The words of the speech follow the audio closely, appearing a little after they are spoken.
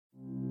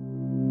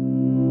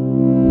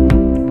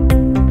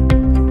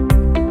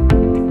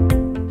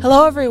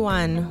Hello,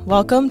 everyone.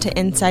 Welcome to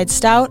Inside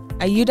Stout,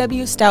 a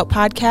UW Stout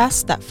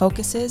podcast that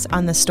focuses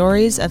on the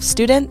stories of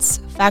students,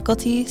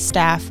 faculty,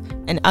 staff,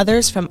 and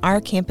others from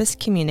our campus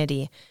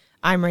community.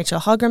 I'm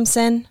Rachel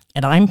Hallgrimson.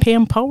 And I'm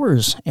Pam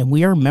Powers, and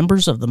we are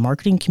members of the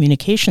Marketing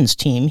Communications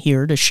team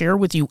here to share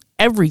with you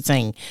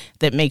everything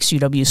that makes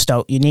UW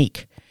Stout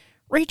unique.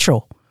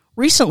 Rachel,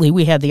 recently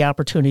we had the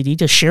opportunity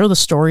to share the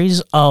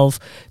stories of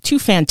two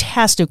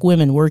fantastic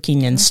women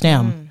working in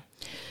STEM.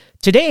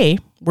 Today,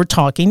 we're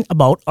talking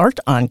about art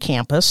on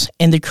campus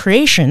and the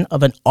creation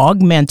of an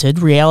augmented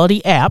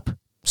reality app,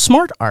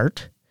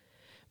 SMARTArt,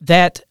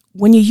 that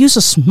when you use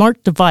a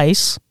smart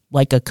device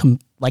like a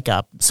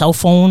cell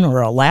phone or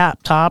a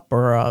laptop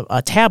or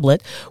a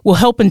tablet, will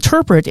help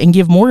interpret and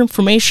give more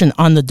information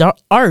on the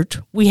art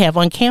we have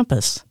on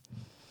campus.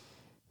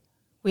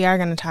 We are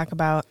going to talk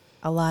about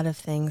a lot of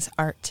things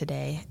art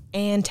today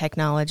and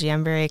technology.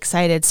 I'm very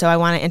excited. So I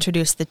want to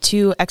introduce the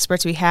two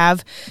experts we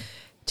have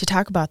to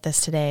talk about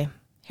this today.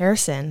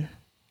 Harrison.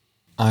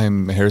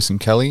 I'm Harrison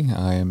Kelly.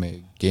 I am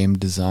a game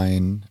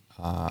design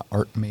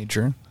art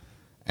major,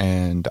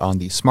 and on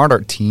the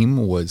SMARTArt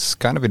team was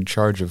kind of in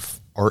charge of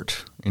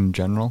art in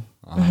general,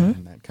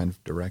 in that kind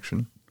of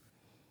direction.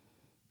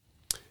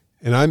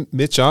 And I'm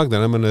Mitch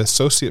Ogden. I'm an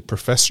associate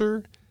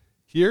professor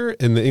here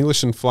in the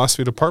English and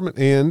Philosophy Department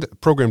and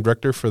program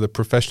director for the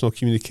Professional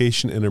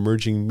Communication and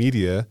Emerging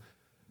Media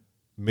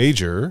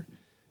major.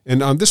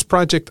 And on this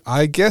project,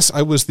 I guess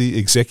I was the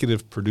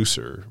executive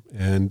producer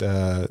and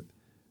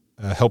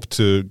helped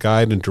to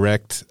guide and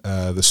direct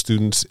the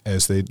students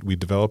as we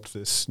developed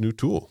this new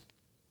tool.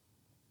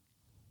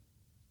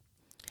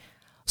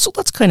 So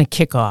let's kind of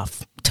kick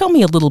off. Tell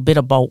me a little bit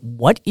about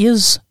what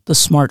is the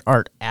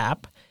SMARTArt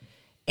app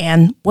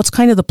and what's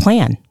kind of the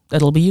plan that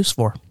it'll be used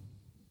for.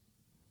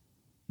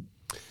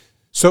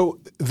 So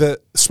the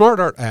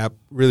SMARTArt app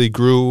really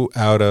grew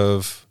out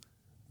of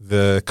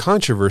the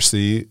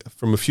controversy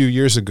from a few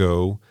years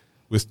ago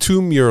with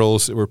two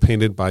murals that were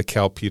painted by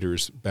Cal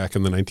Peters back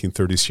in the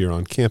 1930s here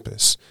on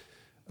campus.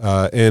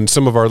 And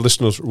some of our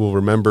listeners will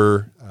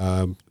remember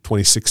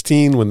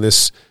 2016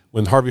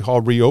 when Harvey Hall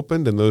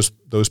reopened and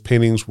those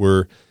paintings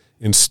were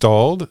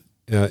installed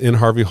in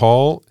Harvey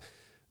Hall.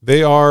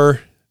 They are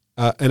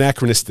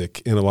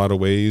anachronistic in a lot of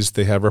ways.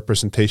 They have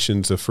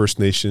representations of First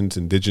Nations,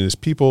 Indigenous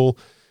people,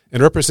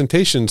 and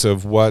representations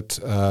of what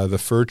the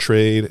fur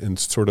trade and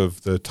sort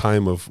of the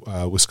time of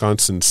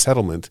Wisconsin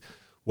settlement,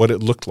 what it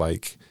looked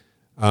like.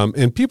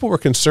 And people were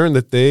concerned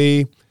that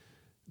they,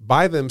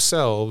 by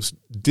themselves,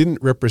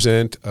 didn't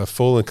represent a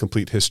full and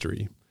complete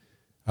history.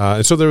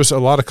 And so there was a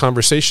lot of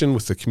conversation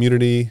with the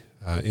community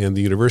and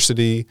the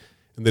university,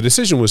 and the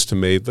decision was to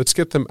make, let's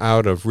get them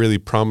out of really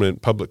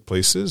prominent public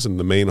places and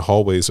the main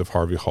hallways of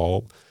Harvey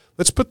Hall.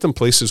 Let's put them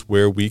places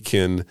where we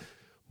can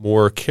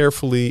more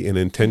carefully and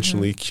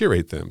intentionally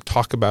curate them,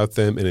 talk about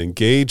them, and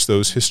engage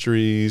those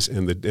histories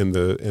and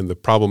the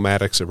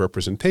problematics of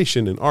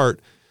representation in art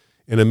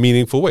in a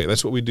meaningful way.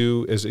 That's what we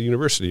do as a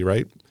university,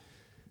 right?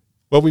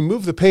 Well, we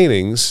move the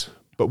paintings,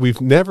 but we've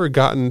never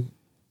gotten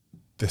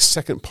the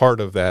second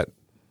part of that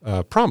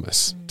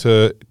promise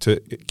to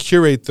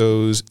curate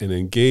those and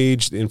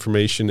engage the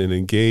information and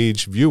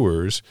engage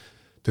viewers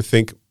to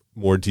think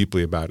more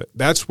deeply about it.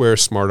 That's where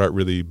SMARTArt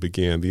really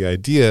began. The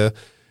idea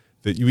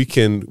that we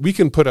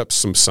can put up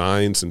some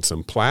signs and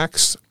some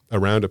plaques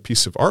around a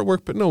piece of artwork,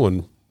 but no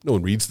one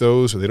reads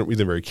those, or they don't read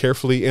them very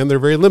carefully, and they're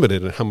very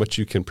limited in how much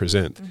you can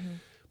present.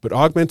 But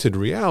augmented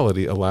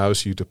reality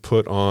allows you to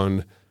put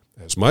on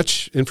as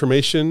much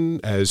information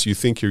as you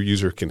think your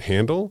user can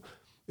handle.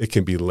 It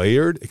can be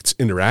layered. It's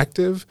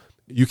interactive.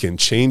 You can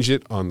change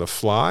it on the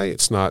fly.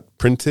 It's not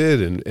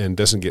printed and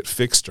doesn't get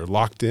fixed or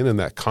locked in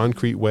that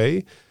concrete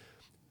way.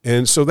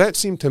 And so that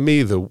seemed to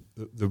me the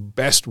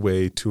best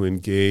way to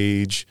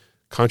engage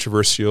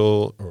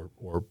controversial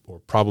or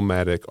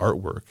problematic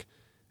artwork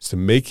is to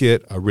make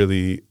it a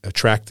really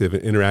attractive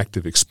and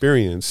interactive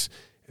experience.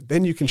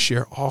 Then you can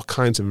share all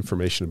kinds of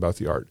information about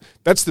the art.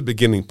 That's the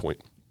beginning point.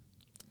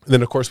 And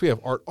then, of course, we have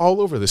art all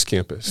over this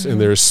campus,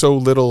 and there's so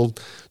little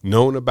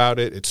known about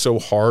it. It's so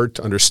hard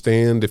to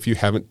understand if you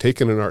haven't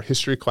taken an art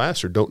history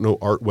class or don't know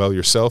art well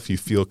yourself. You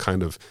feel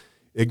kind of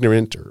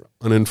ignorant or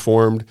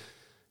uninformed.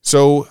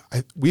 So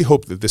we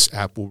hope that this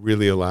app will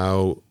really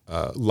allow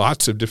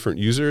lots of different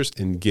users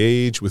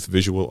engage with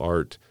visual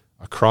art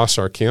across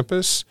our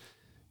campus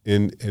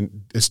in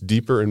just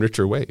deeper and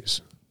richer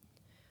ways.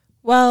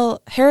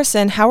 Well,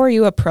 Harrison, how were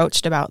you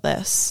approached about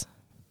this?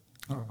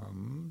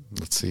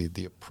 Let's see.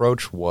 The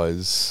approach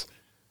was,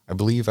 I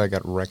believe I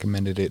got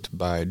recommended it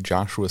by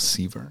Joshua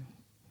Seaver,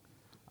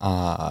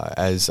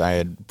 as I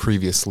had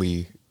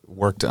previously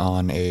worked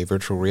on a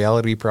virtual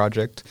reality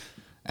project,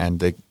 and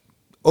they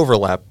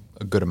overlap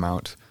a good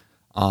amount.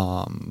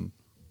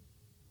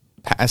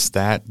 Past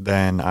that,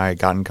 then I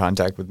got in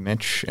contact with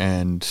Mitch,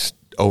 and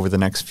over the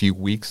next few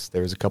weeks,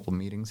 there was a couple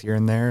meetings here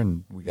and there,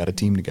 and we got a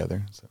team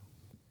together. So,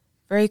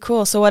 very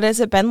cool. So what has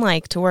it been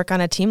like to work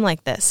on a team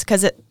like this?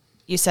 Because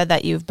you said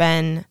that you've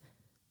been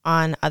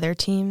on other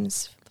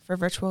teams for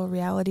virtual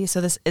reality.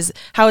 So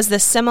how is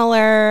this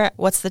similar?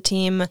 What's the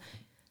team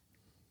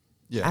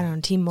Yeah. I don't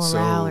know, team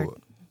morale or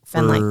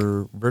for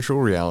been virtual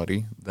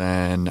reality,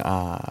 then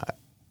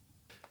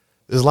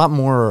there's a lot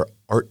more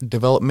art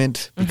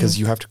development because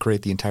you have to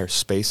create the entire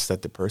space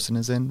that the person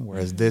is in.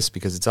 Whereas this,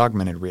 because it's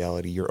augmented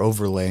reality, you're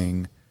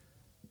overlaying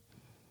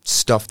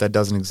stuff that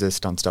doesn't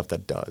exist on stuff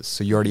that does.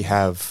 So you already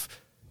have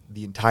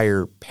the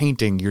entire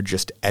painting. You're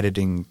just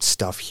editing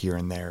stuff here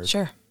and there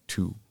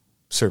to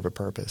serve a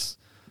purpose.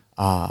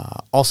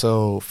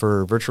 Also,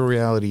 for virtual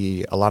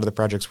reality, a lot of the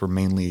projects were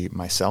mainly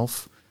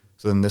myself.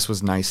 So then this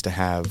was nice to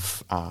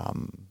have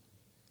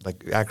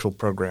like actual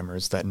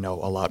programmers that know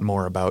a lot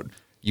more about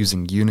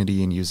using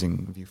Unity and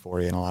using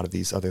Vuforia and a lot of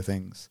these other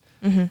things.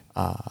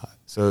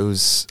 So it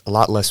was a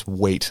lot less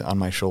weight on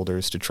my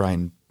shoulders to try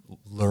and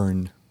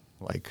learn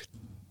like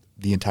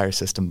the entire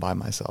system by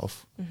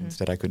myself.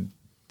 Instead, I could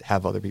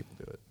have other people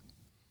do it.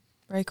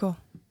 Very cool.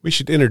 We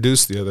should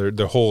introduce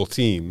the whole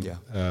team.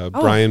 Yeah.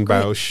 Brian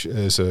great. Bausch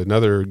is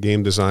another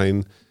game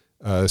design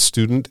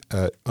student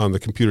on the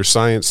computer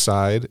science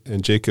side,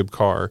 and Jacob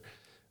Carr.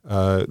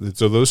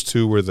 So those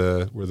two were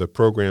the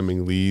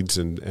programming leads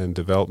and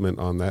development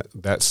on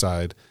that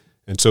side.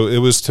 And so it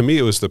was, to me,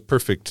 it was the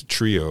perfect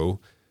trio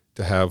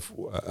to have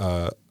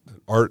an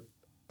art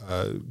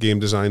game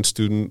design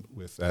student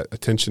with that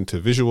attention to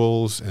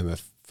visuals and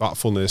the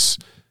thoughtfulness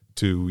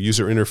to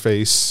user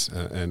interface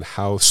and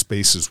how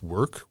spaces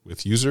work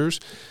with users,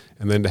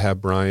 and then to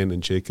have Brian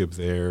and Jacob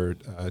there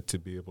to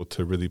be able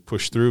to really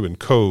push through and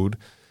code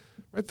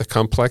the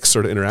complex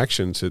sort of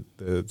interactions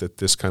that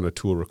this kind of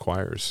tool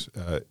requires.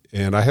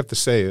 And I have to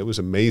say, it was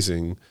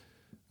amazing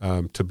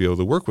to be able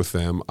to work with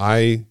them.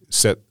 I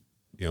set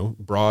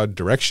broad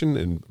direction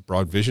and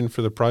broad vision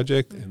for the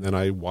project, and then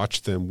I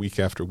watched them week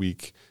after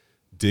week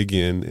dig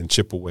in and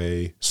chip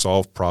away,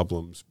 solve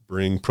problems,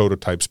 bring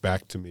prototypes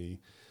back to me.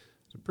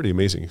 It's a pretty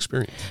amazing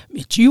experience.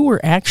 You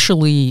were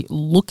actually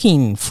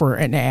looking for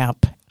an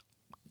app,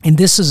 and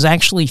this is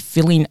actually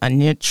filling a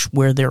niche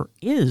where there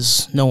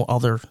is no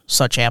other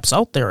such apps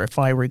out there, if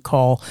I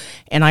recall.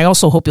 And I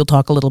also hope you'll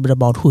talk a little bit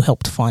about who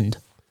helped fund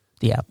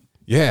the app.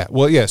 Yeah,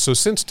 well, yeah. So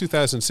since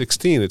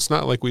 2016, it's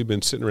not like we've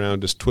been sitting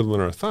around just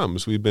twiddling our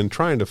thumbs. We've been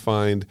trying to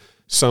find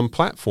some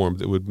platform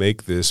that would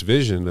make this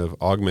vision of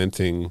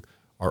augmenting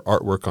our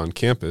artwork on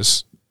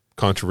campus,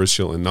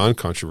 controversial and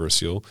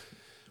non-controversial.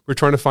 We're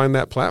trying to find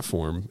that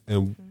platform.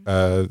 And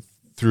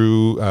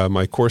through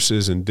my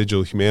courses in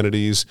digital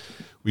humanities,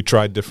 we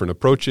tried different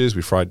approaches.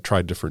 We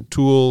tried different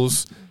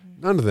tools.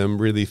 None of them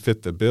really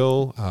fit the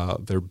bill.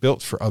 They're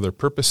built for other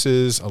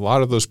purposes. A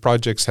lot of those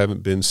projects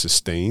haven't been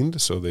sustained,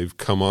 so they've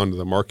come onto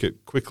the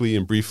market quickly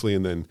and briefly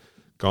and then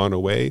gone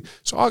away.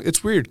 So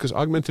it's weird because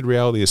augmented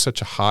reality is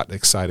such a hot,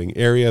 exciting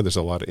area. There's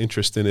a lot of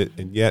interest in it,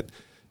 and yet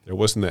there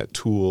wasn't that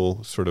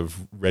tool sort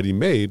of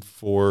ready-made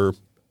for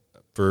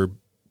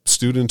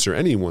students or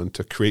anyone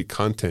to create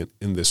content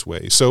in this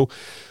way. So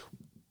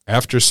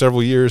after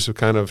several years of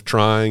kind of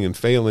trying and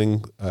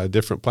failing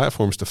different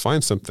platforms to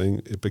find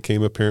something, it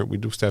became apparent we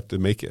just have to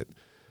make it.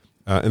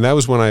 And that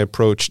was when I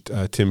approached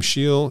Tim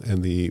Scheel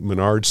and the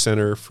Menard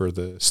Center for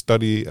the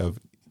Study of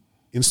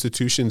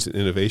Institutions and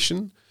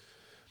Innovation.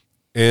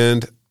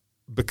 And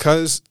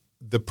because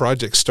the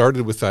project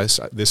started with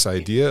this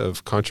idea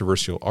of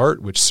controversial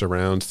art, which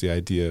surrounds the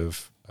idea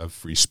of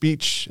free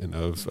speech and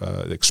of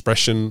the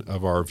expression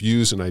of our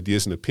views and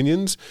ideas and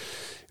opinions,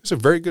 it was a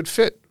very good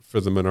fit for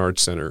the Menard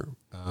Center.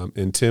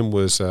 And Tim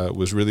was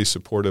really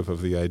supportive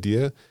of the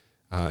idea,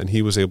 and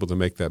he was able to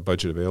make that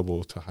budget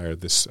available to hire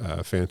this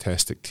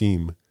fantastic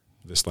team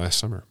this last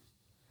summer.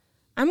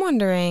 I'm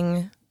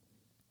wondering,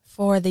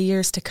 for the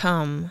years to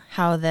come,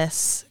 how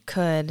this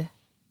could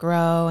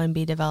grow and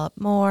be developed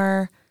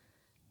more.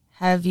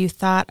 Have you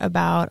thought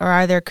about, or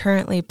are there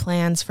currently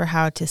plans for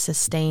how to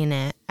sustain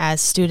it as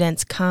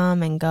students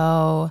come and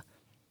go?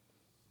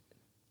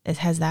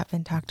 Has that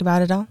been talked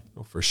about at all?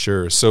 Oh, for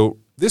sure. So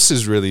this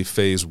is really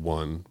phase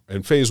one.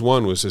 And phase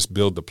one was just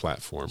build the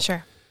platform.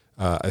 Sure.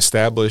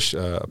 Establish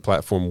a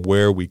platform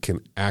where we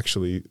can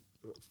actually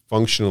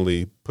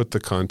functionally put the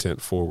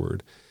content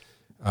forward.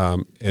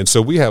 And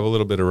so we have a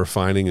little bit of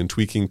refining and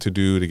tweaking to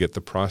do to get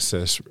the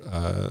process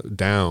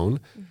down.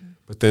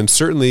 But then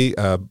certainly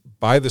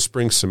by the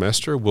spring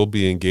semester, we'll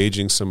be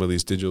engaging some of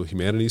these digital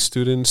humanities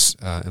students,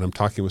 and I'm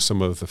talking with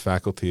some of the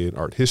faculty in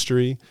art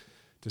history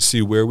to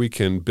see where we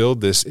can build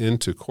this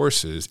into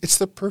courses. It's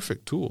the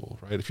perfect tool,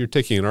 right? If you're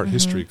taking an art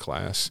history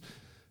class,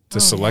 to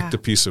select a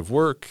piece of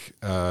work,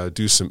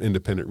 do some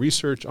independent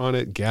research on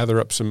it, gather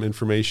up some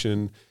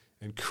information,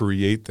 and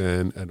create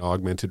then an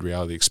augmented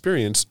reality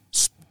experience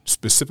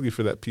specifically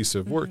for that piece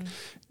of work.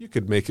 You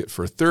could make it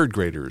for third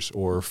graders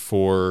or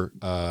for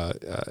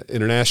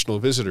international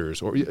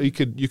visitors, or you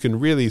can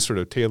really sort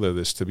of tailor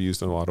this to be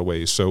used in a lot of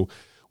ways. So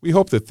we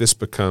hope that this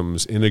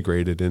becomes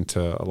integrated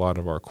into a lot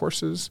of our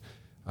courses,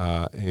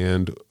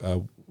 and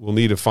we'll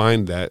need to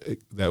find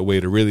that way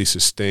to really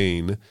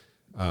sustain.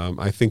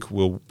 I think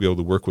we'll be able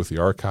to work with the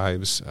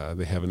archives.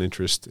 They have an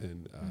interest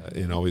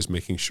in always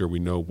making sure we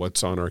know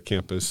what's on our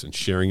campus and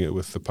sharing it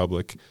with the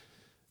public.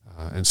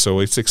 And so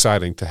it's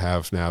exciting to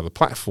have now the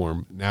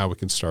platform. Now we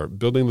can start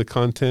building the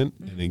content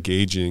and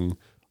engaging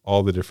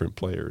all the different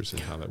players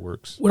and how that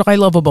works. What I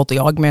love about the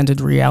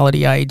augmented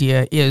reality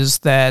idea is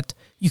that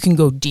you can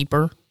go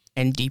deeper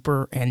and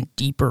deeper and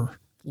deeper,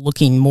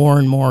 looking more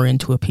and more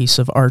into a piece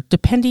of art,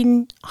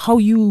 depending how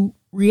you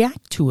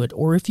react to it,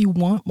 or if you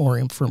want more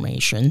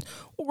information,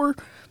 or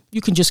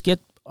you can just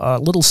get a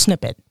little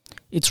snippet.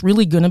 It's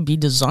really going to be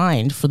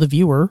designed for the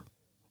viewer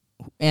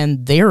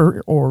and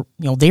their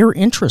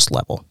interest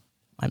level,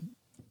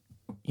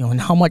 and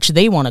how much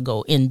they want to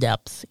go in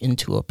depth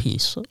into a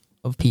piece of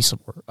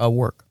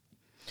work.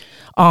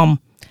 One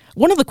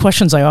of the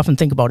questions I often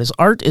think about is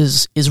art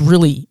is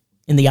really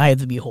in the eye of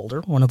the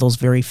beholder, one of those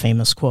very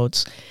famous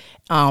quotes.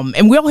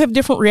 And we all have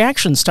different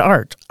reactions to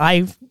art.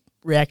 I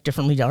react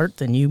differently to art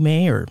than you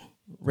may or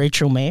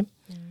Rachel may.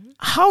 Mm-hmm.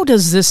 How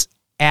does this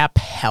app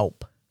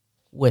help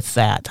with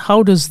that?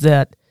 How does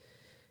that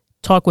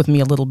talk with me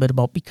a little bit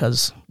about,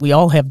 because we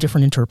all have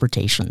different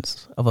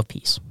interpretations of a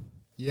piece.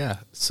 Yeah.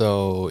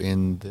 So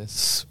in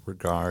this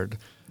regard,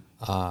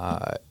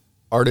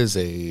 art is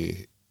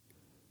a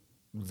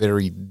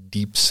very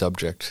deep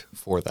subject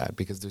for that,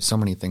 because there's so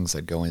many things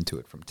that go into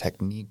it, from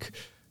technique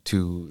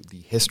to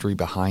the history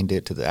behind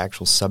it to the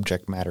actual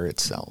subject matter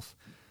itself.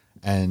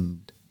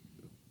 And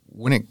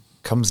when it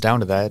comes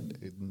down to that,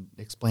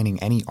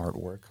 explaining any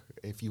artwork,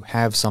 if you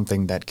have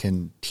something that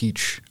can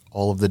teach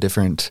all of the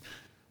different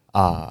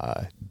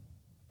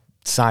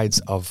sides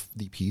of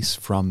the piece,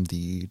 from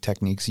the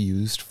techniques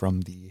used,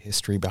 from the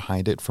history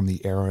behind it, from the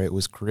era it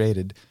was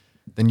created,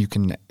 then you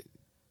can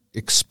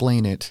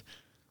explain it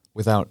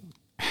without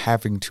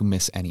having to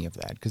miss any of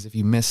that. Because if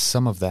you miss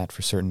some of that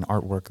for certain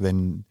artwork,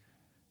 then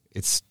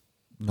it's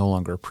no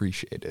longer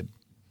appreciated.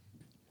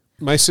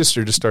 My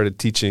sister just started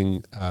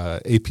teaching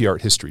AP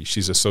Art History.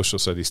 She's a social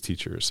studies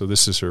teacher. So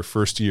this is her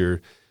first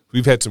year.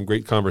 We've had some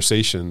great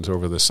conversations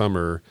over the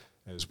summer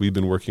as we've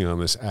been working on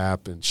this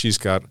app, and she's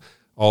got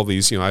all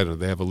these, they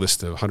have a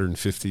list of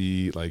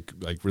 150 like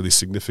really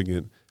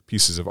significant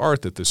pieces of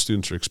art that the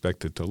students are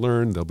expected to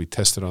learn. They'll be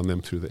tested on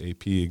them through the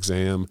AP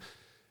exam.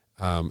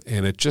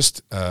 And it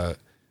just,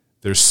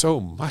 there's so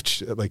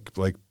much, like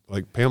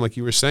Pam, like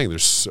you were saying,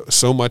 there's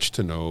so much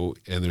to know,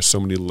 and there's so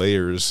many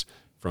layers,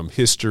 from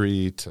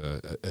history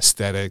to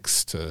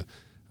aesthetics to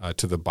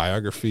the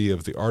biography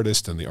of the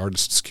artist and the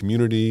artist's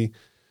community.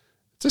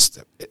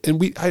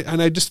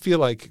 I just feel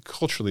like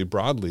culturally,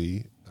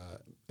 broadly,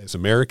 as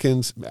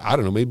Americans, I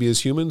don't know, maybe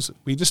as humans,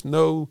 we just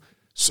know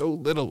so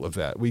little of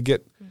that. We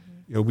get,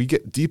 we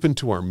get deep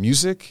into our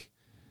music,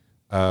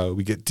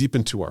 we get deep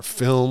into our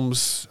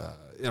films,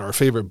 in our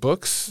favorite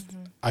books.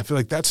 Mm-hmm. I feel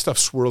like that stuff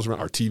swirls around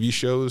our TV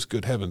shows.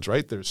 Good heavens,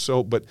 right?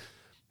 But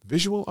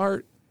visual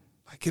art,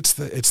 like it's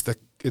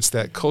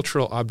that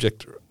cultural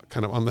object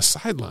kind of on the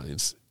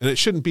sidelines, and it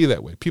shouldn't be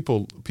that way.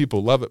 People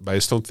love it, but I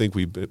just don't think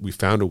we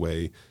found a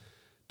way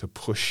to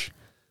push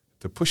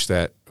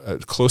that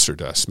closer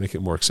to us, make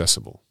it more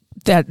accessible.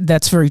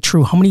 That's very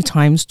true. How many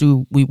times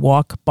do we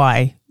walk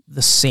by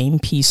the same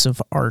piece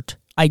of art?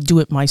 I do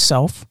it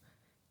myself.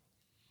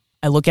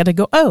 I look at it and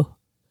go, oh,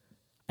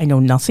 I know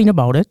nothing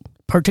about it,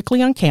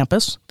 particularly on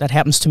campus. That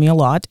happens to me a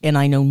lot, and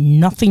I know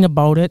nothing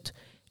about it,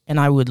 and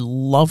I would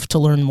love to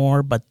learn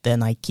more, but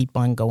then I keep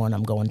on going.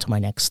 I'm going to my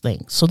next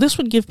thing. So this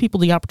would give people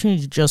the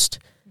opportunity to just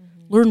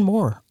learn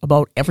more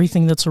about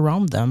everything that's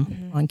around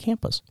them on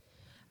campus.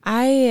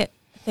 I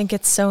think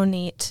it's so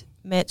neat,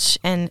 Mitch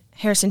and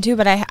Harrison too,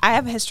 but I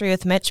have a history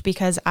with Mitch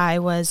because I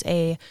was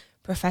a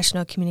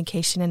professional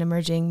communication and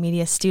emerging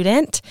media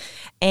student,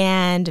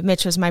 and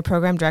Mitch was my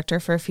program director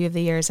for a few of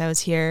the years I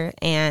was here.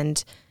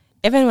 And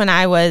even when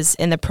I was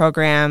in the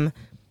program,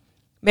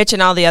 Mitch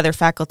and all the other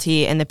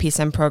faculty in the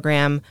PSM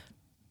program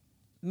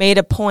made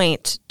a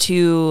point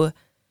to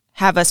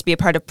have us be a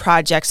part of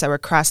projects that were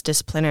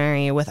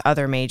cross-disciplinary with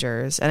other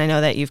majors. And I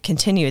know that you've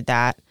continued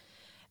that.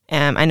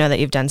 I know that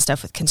you've done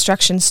stuff with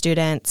construction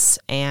students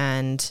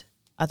and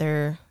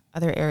other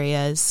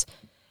areas.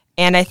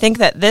 And I think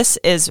that this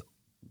is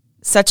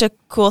such a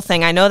cool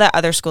thing. I know that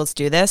other schools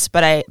do this,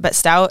 but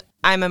Stout,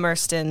 I'm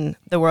immersed in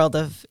the world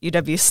of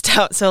UW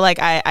Stout. So like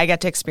I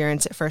get to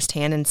experience it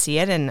firsthand and see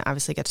it, and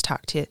obviously get to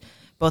talk to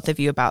both of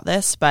you about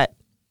this. But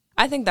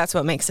I think that's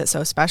what makes it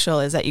so special,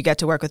 is that you get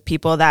to work with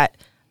people that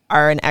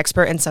are an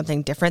expert in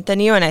something different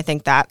than you. And I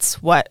think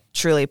that's what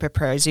truly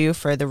prepares you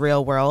for the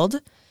real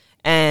world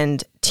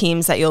and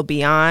teams that you'll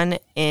be on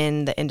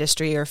in the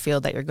industry or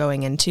field that you're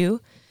going into.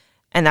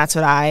 And that's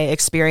what I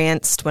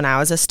experienced when I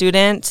was a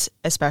student,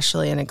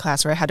 especially in a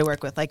class where I had to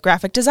work with like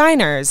graphic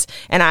designers.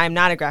 And I'm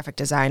not a graphic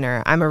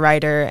designer. I'm a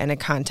writer and a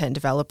content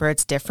developer.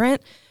 It's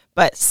different,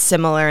 but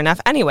similar enough.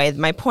 Anyway,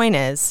 my point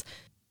is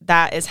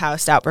that is how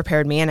Stout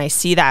prepared me. And I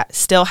see that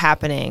still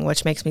happening,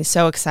 which makes me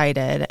so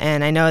excited.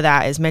 And I know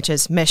that is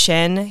Mitch's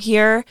mission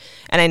here.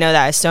 And I know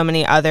that is so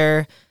many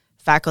other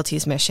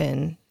faculty's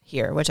mission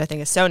here, which I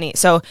think is so neat.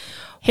 So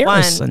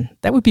Harrison,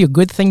 that would be a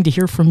good thing to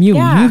hear from you.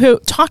 Yeah. You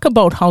talk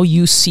about how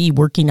you see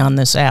working on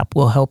this app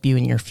will help you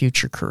in your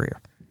future career.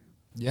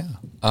 Yeah.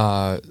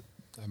 I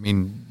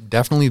mean,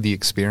 definitely the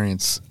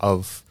experience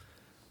of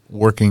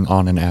working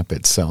on an app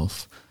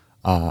itself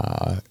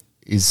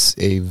is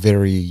a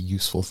very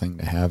useful thing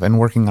to have, and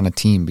working on a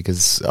team,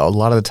 because a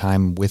lot of the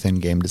time within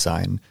game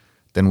design,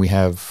 then we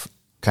have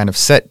kind of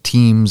set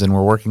teams and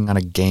we're working on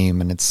a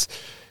game, and it's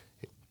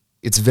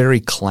very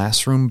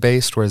classroom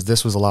based, whereas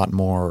this was a lot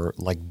more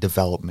like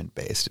development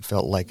based. It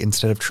felt like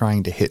instead of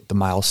trying to hit the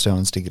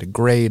milestones to get a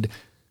grade,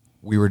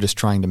 we were just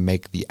trying to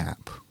make the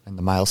app, and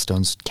the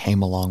milestones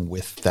came along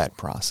with that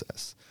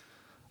process.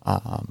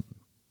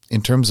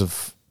 In terms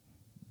of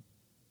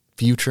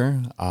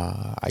future,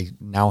 I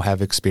now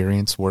have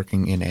experience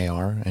working in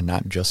AR and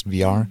not just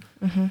VR,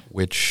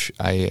 which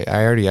I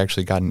already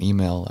actually got an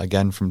email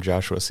again from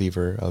Joshua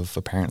Seaver of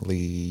apparently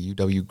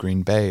UW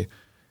Green Bay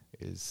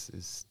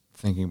is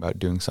thinking about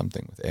doing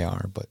something with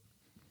AR. But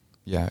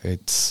yeah,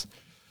 it's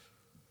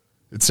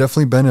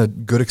definitely been a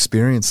good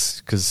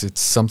experience because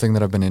it's something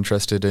that I've been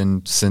interested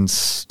in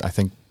since I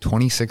think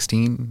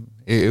 2016.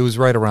 It was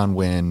right around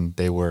when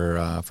they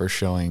were first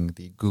showing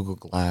the Google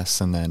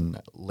Glass and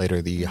then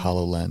later the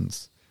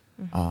HoloLens.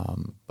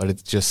 But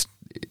it's just,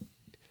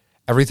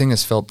 everything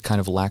has felt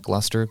kind of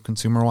lackluster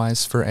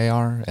consumer-wise for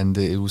AR, and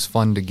it was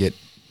fun to get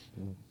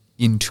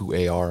into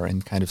AR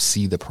and kind of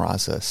see the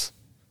process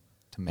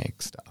to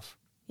make stuff.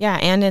 Yeah,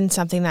 and in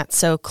something that's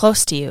so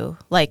close to you,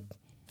 like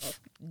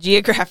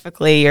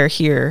geographically you're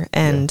here,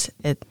 and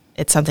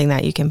it's something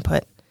that you can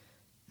put,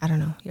 I don't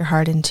know, your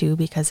heart into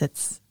because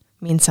it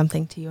means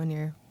something to you and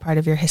you're part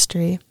of your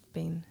history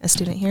being a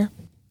student here.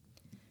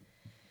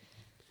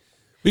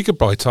 We could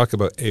probably talk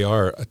about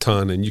AR a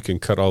ton, and you can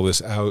cut all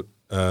this out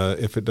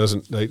if it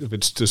doesn't, like, if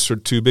it's just sort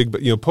of too big.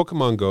 But,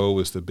 Pokemon Go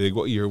was the big,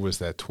 what year was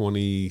that,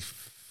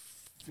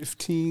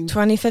 2015?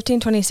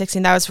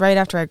 2016. That was right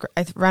after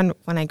around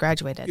when I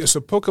graduated. Yeah,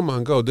 so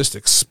Pokemon Go just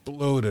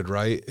exploded,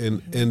 right?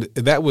 And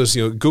that was,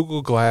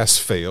 Google Glass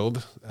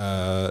failed.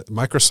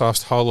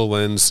 Microsoft's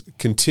HoloLens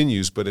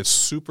continues, but it's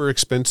super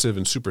expensive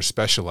and super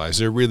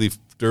specialized. They're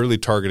really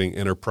targeting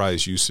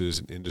enterprise uses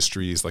in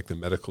industries like the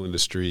medical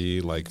industry,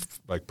 like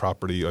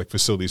property, like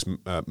facilities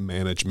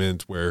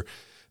management, where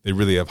they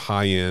really have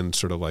high-end,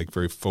 sort of like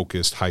very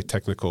focused, high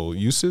technical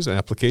uses and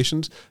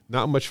applications,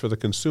 not much for the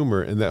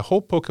consumer. And that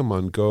whole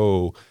Pokemon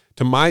Go,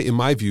 in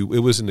my view, it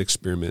was an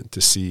experiment to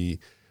see,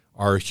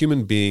 are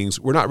human beings,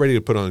 we're not ready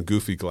to put on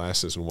goofy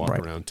glasses and walk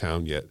around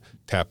town yet,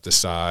 tap the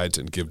sides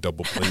and give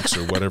double blinks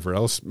or whatever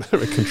else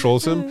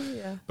controls them.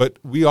 Yeah. But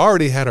we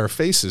already had our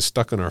faces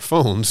stuck on our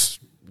phones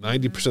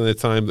 90% of the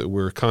time that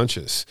we're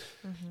conscious.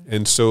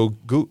 And so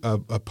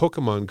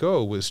Pokemon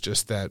Go was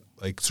just that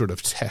like sort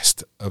of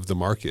test of the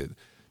market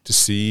to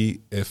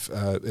see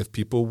if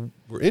people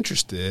were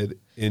interested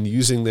in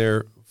using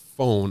their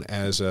phone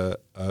as a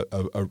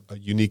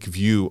unique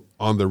view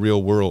on the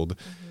real world.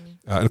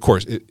 And of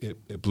course,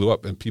 it blew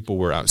up, and people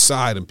were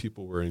outside, and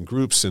people were in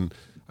groups. And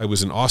I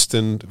was in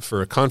Austin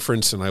for a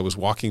conference, and I was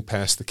walking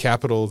past the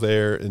Capitol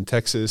there in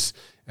Texas.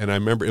 And I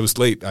remember it was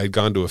late. I had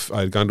gone to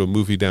a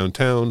movie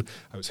downtown.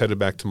 I was headed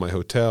back to my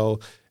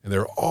hotel, and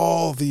there are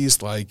all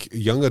these like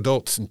young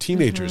adults and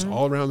teenagers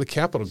all around the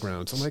Capitol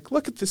grounds. I'm like,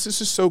 look at this.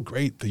 This is so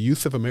great. The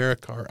youth of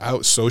America are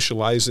out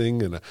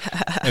socializing.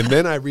 And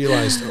then I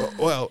realized,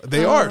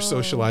 they are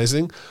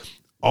socializing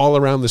all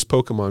around this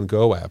Pokemon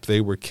Go app.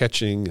 They were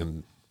catching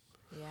and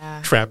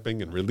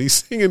trapping and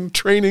releasing and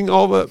training,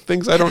 all the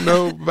things I don't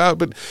know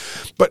about.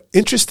 But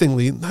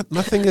interestingly,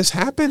 nothing has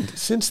happened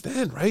since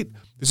then, right?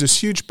 There's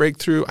this huge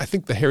breakthrough. I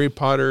think the Harry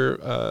Potter,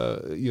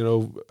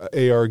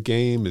 AR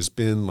game has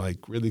been like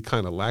really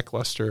kind of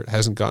lackluster. It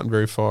hasn't gotten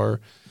very far.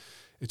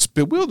 It's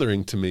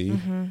bewildering to me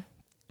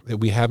that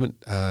we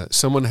haven't,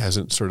 someone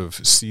hasn't sort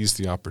of seized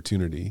the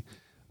opportunity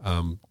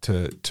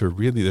to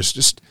really, there's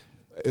just,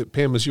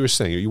 Pam, as you were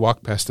saying, you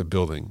walk past a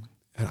building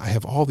and I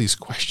have all these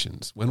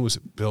questions. When was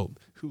it built?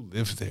 Who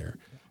lived there?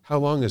 How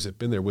long has it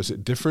been there? Was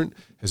it different?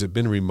 Has it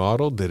been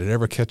remodeled? Did it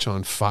ever catch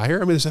on fire?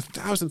 I mean, there's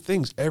 1,000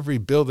 things. Every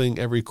building,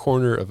 every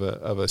corner of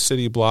a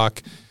city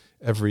block,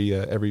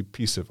 every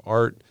piece of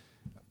art.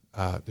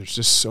 There's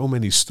just so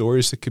many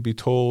stories that could be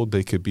told.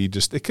 They could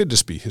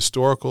just be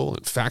historical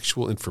and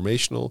factual,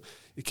 informational.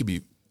 It could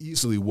be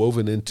easily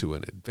woven into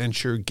an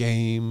adventure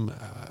game.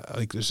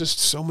 There's just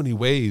so many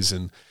ways.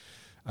 And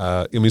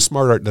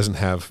SmartArt doesn't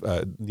have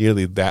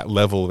nearly that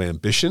level of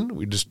ambition.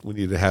 We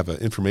need to have an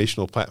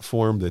informational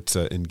platform that's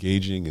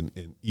engaging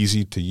and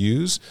easy to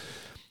use.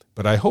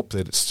 But I hope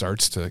that it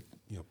starts to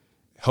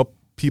help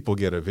people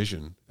get a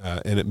vision.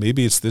 And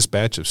maybe it's this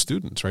batch of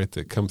students, right,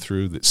 that come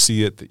through, that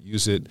see it, that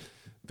use it.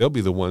 They'll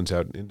be the ones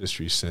out in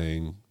industry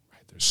saying,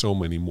 right, there's so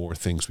many more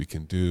things we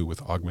can do with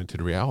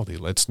augmented reality.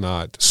 Let's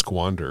not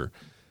squander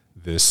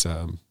this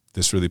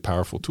really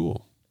powerful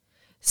tool.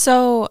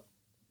 So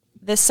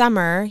this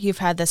summer, you've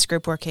had this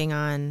group working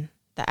on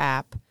the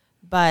app,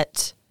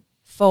 but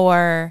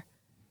for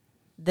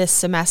this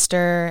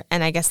semester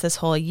and I guess this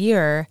whole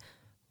year,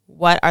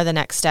 what are the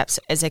next steps?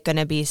 Is it going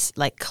to be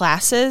like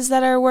classes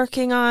that are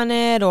working on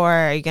it, or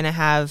are you going to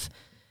have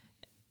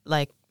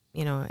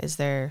is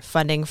there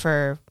funding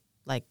for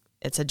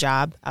it's a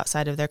job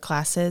outside of their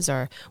classes,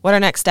 or what are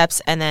next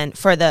steps? And then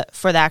for the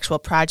actual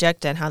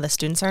project and how the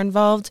students are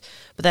involved,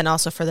 but then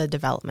also for the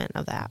development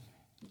of the app.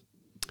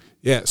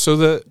 Yeah.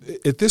 So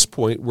at this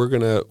point, we're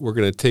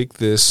gonna take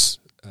this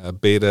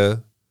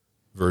beta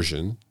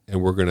version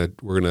and we're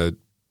gonna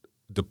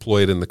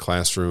deploy it in the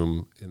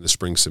classroom in the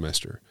spring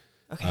semester.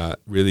 Okay.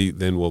 Really,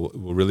 then we'll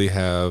really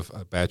have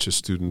a batch of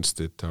students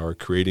that are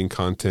creating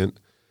content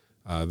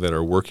that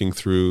are working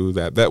through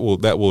that. That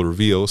will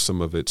reveal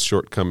some of its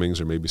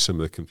shortcomings or maybe some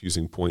of the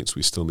confusing points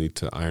we still need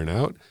to iron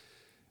out.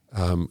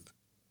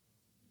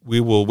 We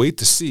will wait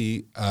to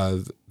see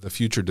the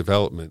future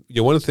development.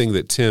 One thing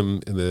that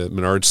Tim in the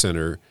Menard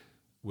Center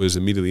was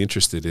immediately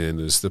interested in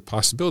is the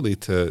possibility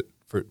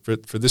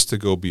for this to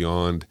go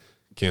beyond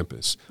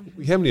campus.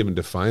 We haven't even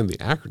defined the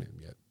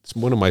acronym yet. It's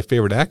one of my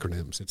favorite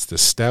acronyms. It's the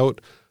Stout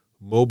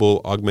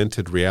Mobile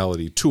Augmented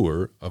Reality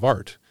Tour of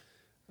Art.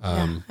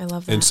 I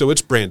love that. And so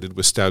it's branded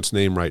with Stout's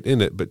name right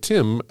in it. But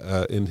Tim,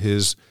 in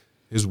his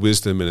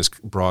wisdom and his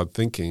broad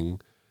thinking,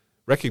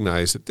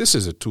 recognized that this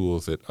is a tool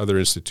that other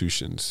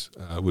institutions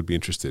would be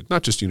interested,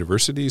 not just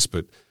universities,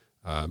 but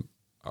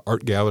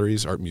art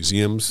galleries, art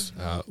museums,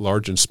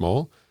 large and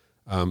small.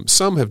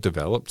 Some have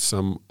developed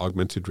some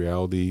augmented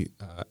reality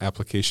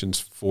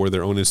applications for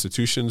their own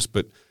institutions,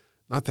 but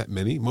not that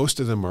many. Most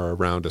of them are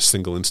around a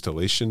single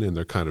installation, and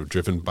they're kind of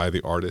driven by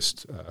the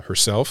artist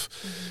herself,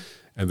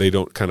 and they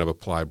don't kind of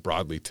apply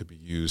broadly to be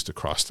used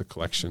across the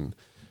collection.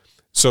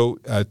 So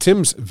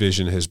Tim's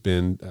vision has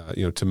been,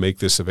 to make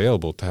this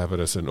available, to have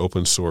it as an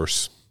open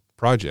source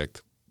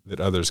project that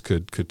others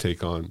could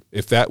take on.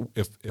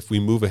 If we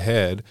move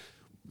ahead,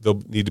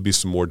 there'll need to be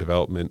some more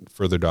development,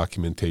 further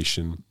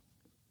documentation,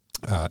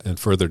 and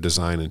further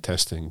design and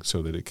testing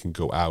so that it can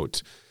go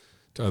out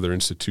to other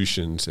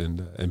institutions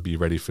and be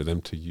ready for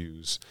them to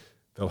use.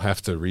 They'll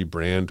have to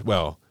rebrand.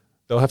 Well,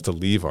 they'll have to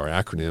leave our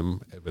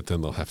acronym, but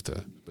then they'll have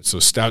to. So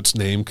Stout's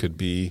name could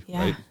be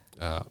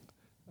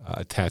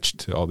attached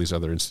to all these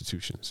other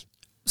institutions.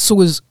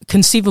 So,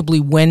 conceivably,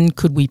 when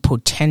could we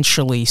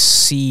potentially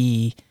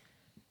see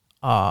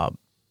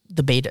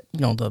the beta?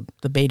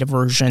 The beta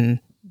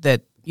version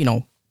that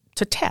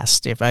to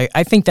test. If I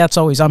think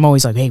I'm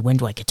always like, hey, when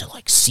do I get to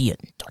see it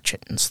and touch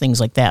it and things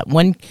like that?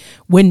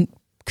 When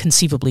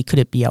conceivably could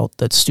it be out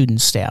that student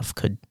staff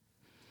could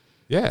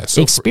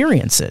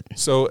experience it?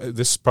 So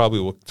this probably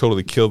will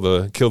totally kill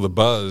the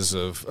buzz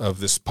of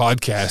this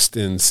podcast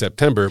in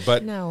September,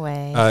 but no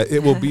way.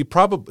 It will be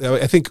probably.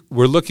 I think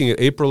we're looking at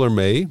April or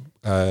May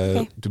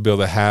to be able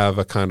to have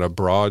a kind of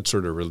broad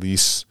sort of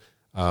release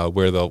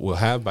where we'll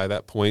have by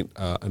that point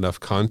enough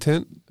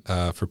content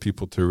for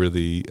people to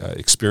really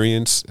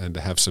experience and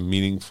to have some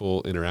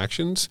meaningful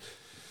interactions.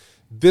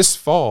 This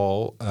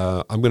fall,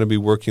 I'm going to be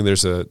working.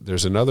 There's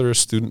another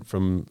student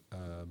from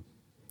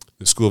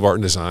the School of Art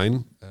and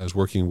Design is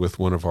working with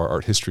one of our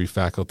art history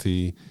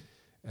faculty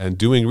and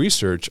doing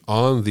research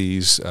on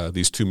these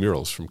two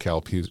murals from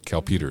Cal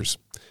Peters.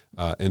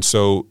 And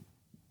so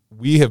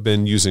we have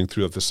been using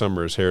throughout the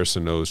summer, as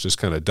Harrison knows, just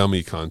kind of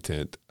dummy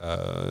content,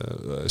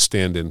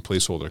 stand-in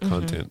placeholder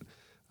content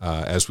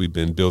as we've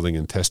been building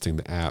and testing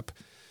the app.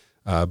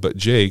 But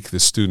Jake, the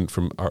student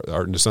from Art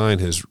and Design,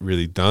 has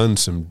really done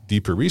some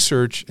deeper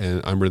research,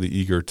 and I'm really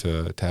eager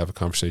to have a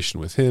conversation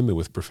with him and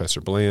with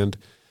Professor Bland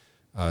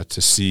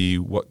to see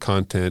what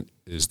content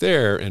is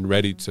there and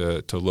ready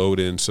to load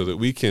in so that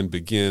we can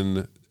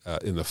begin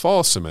in the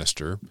fall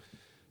semester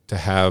to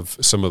have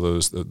some of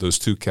those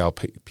two Cal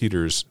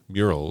Peters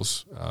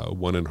murals,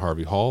 one in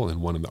Harvey Hall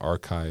and one in the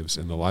archives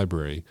in the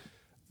library,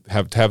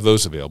 have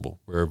those available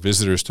where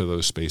visitors to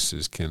those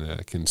spaces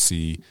can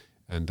see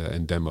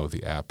and demo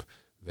the app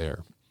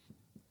there.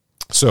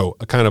 So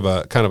a kind of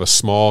a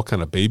small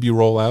kind of baby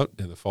rollout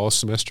in the fall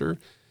semester,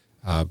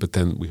 but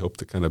then we hope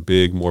the kind of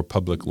big, more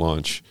public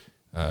launch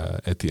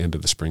at the end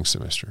of the spring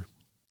semester.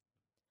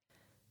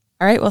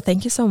 All right. Well,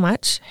 thank you so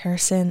much,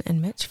 Harrison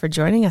and Mitch, for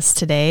joining us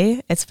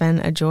today. It's been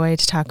a joy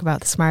to talk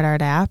about the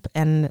SMARTArt app,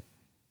 and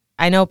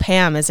I know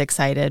Pam is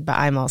excited, but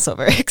I'm also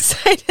very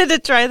excited to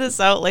try this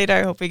out later.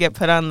 I hope we get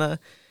put on the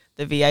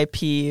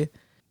VIP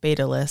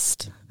beta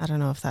list. I don't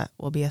know if that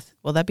will be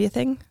will that be a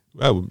thing?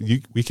 Well,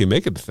 we can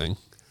make it a thing.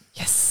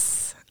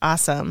 Yes.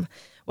 Awesome.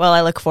 Well,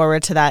 I look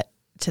forward to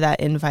that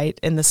invite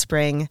in the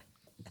spring.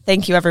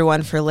 Thank you,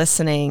 everyone, for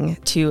listening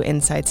to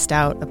Inside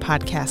Stout, a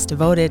podcast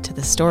devoted to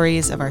the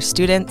stories of our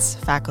students,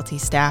 faculty,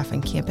 staff,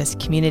 and campus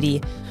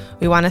community.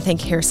 We want to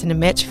thank Harrison and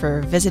Mitch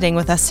for visiting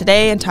with us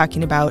today and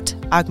talking about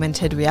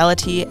augmented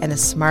reality and a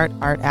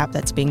SMARTArt app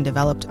that's being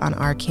developed on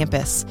our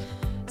campus.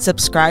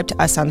 Subscribe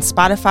to us on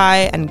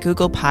Spotify and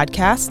Google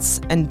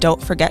Podcasts, and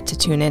don't forget to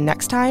tune in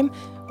next time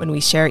when we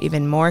share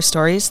even more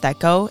stories that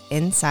go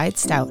inside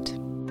Stout.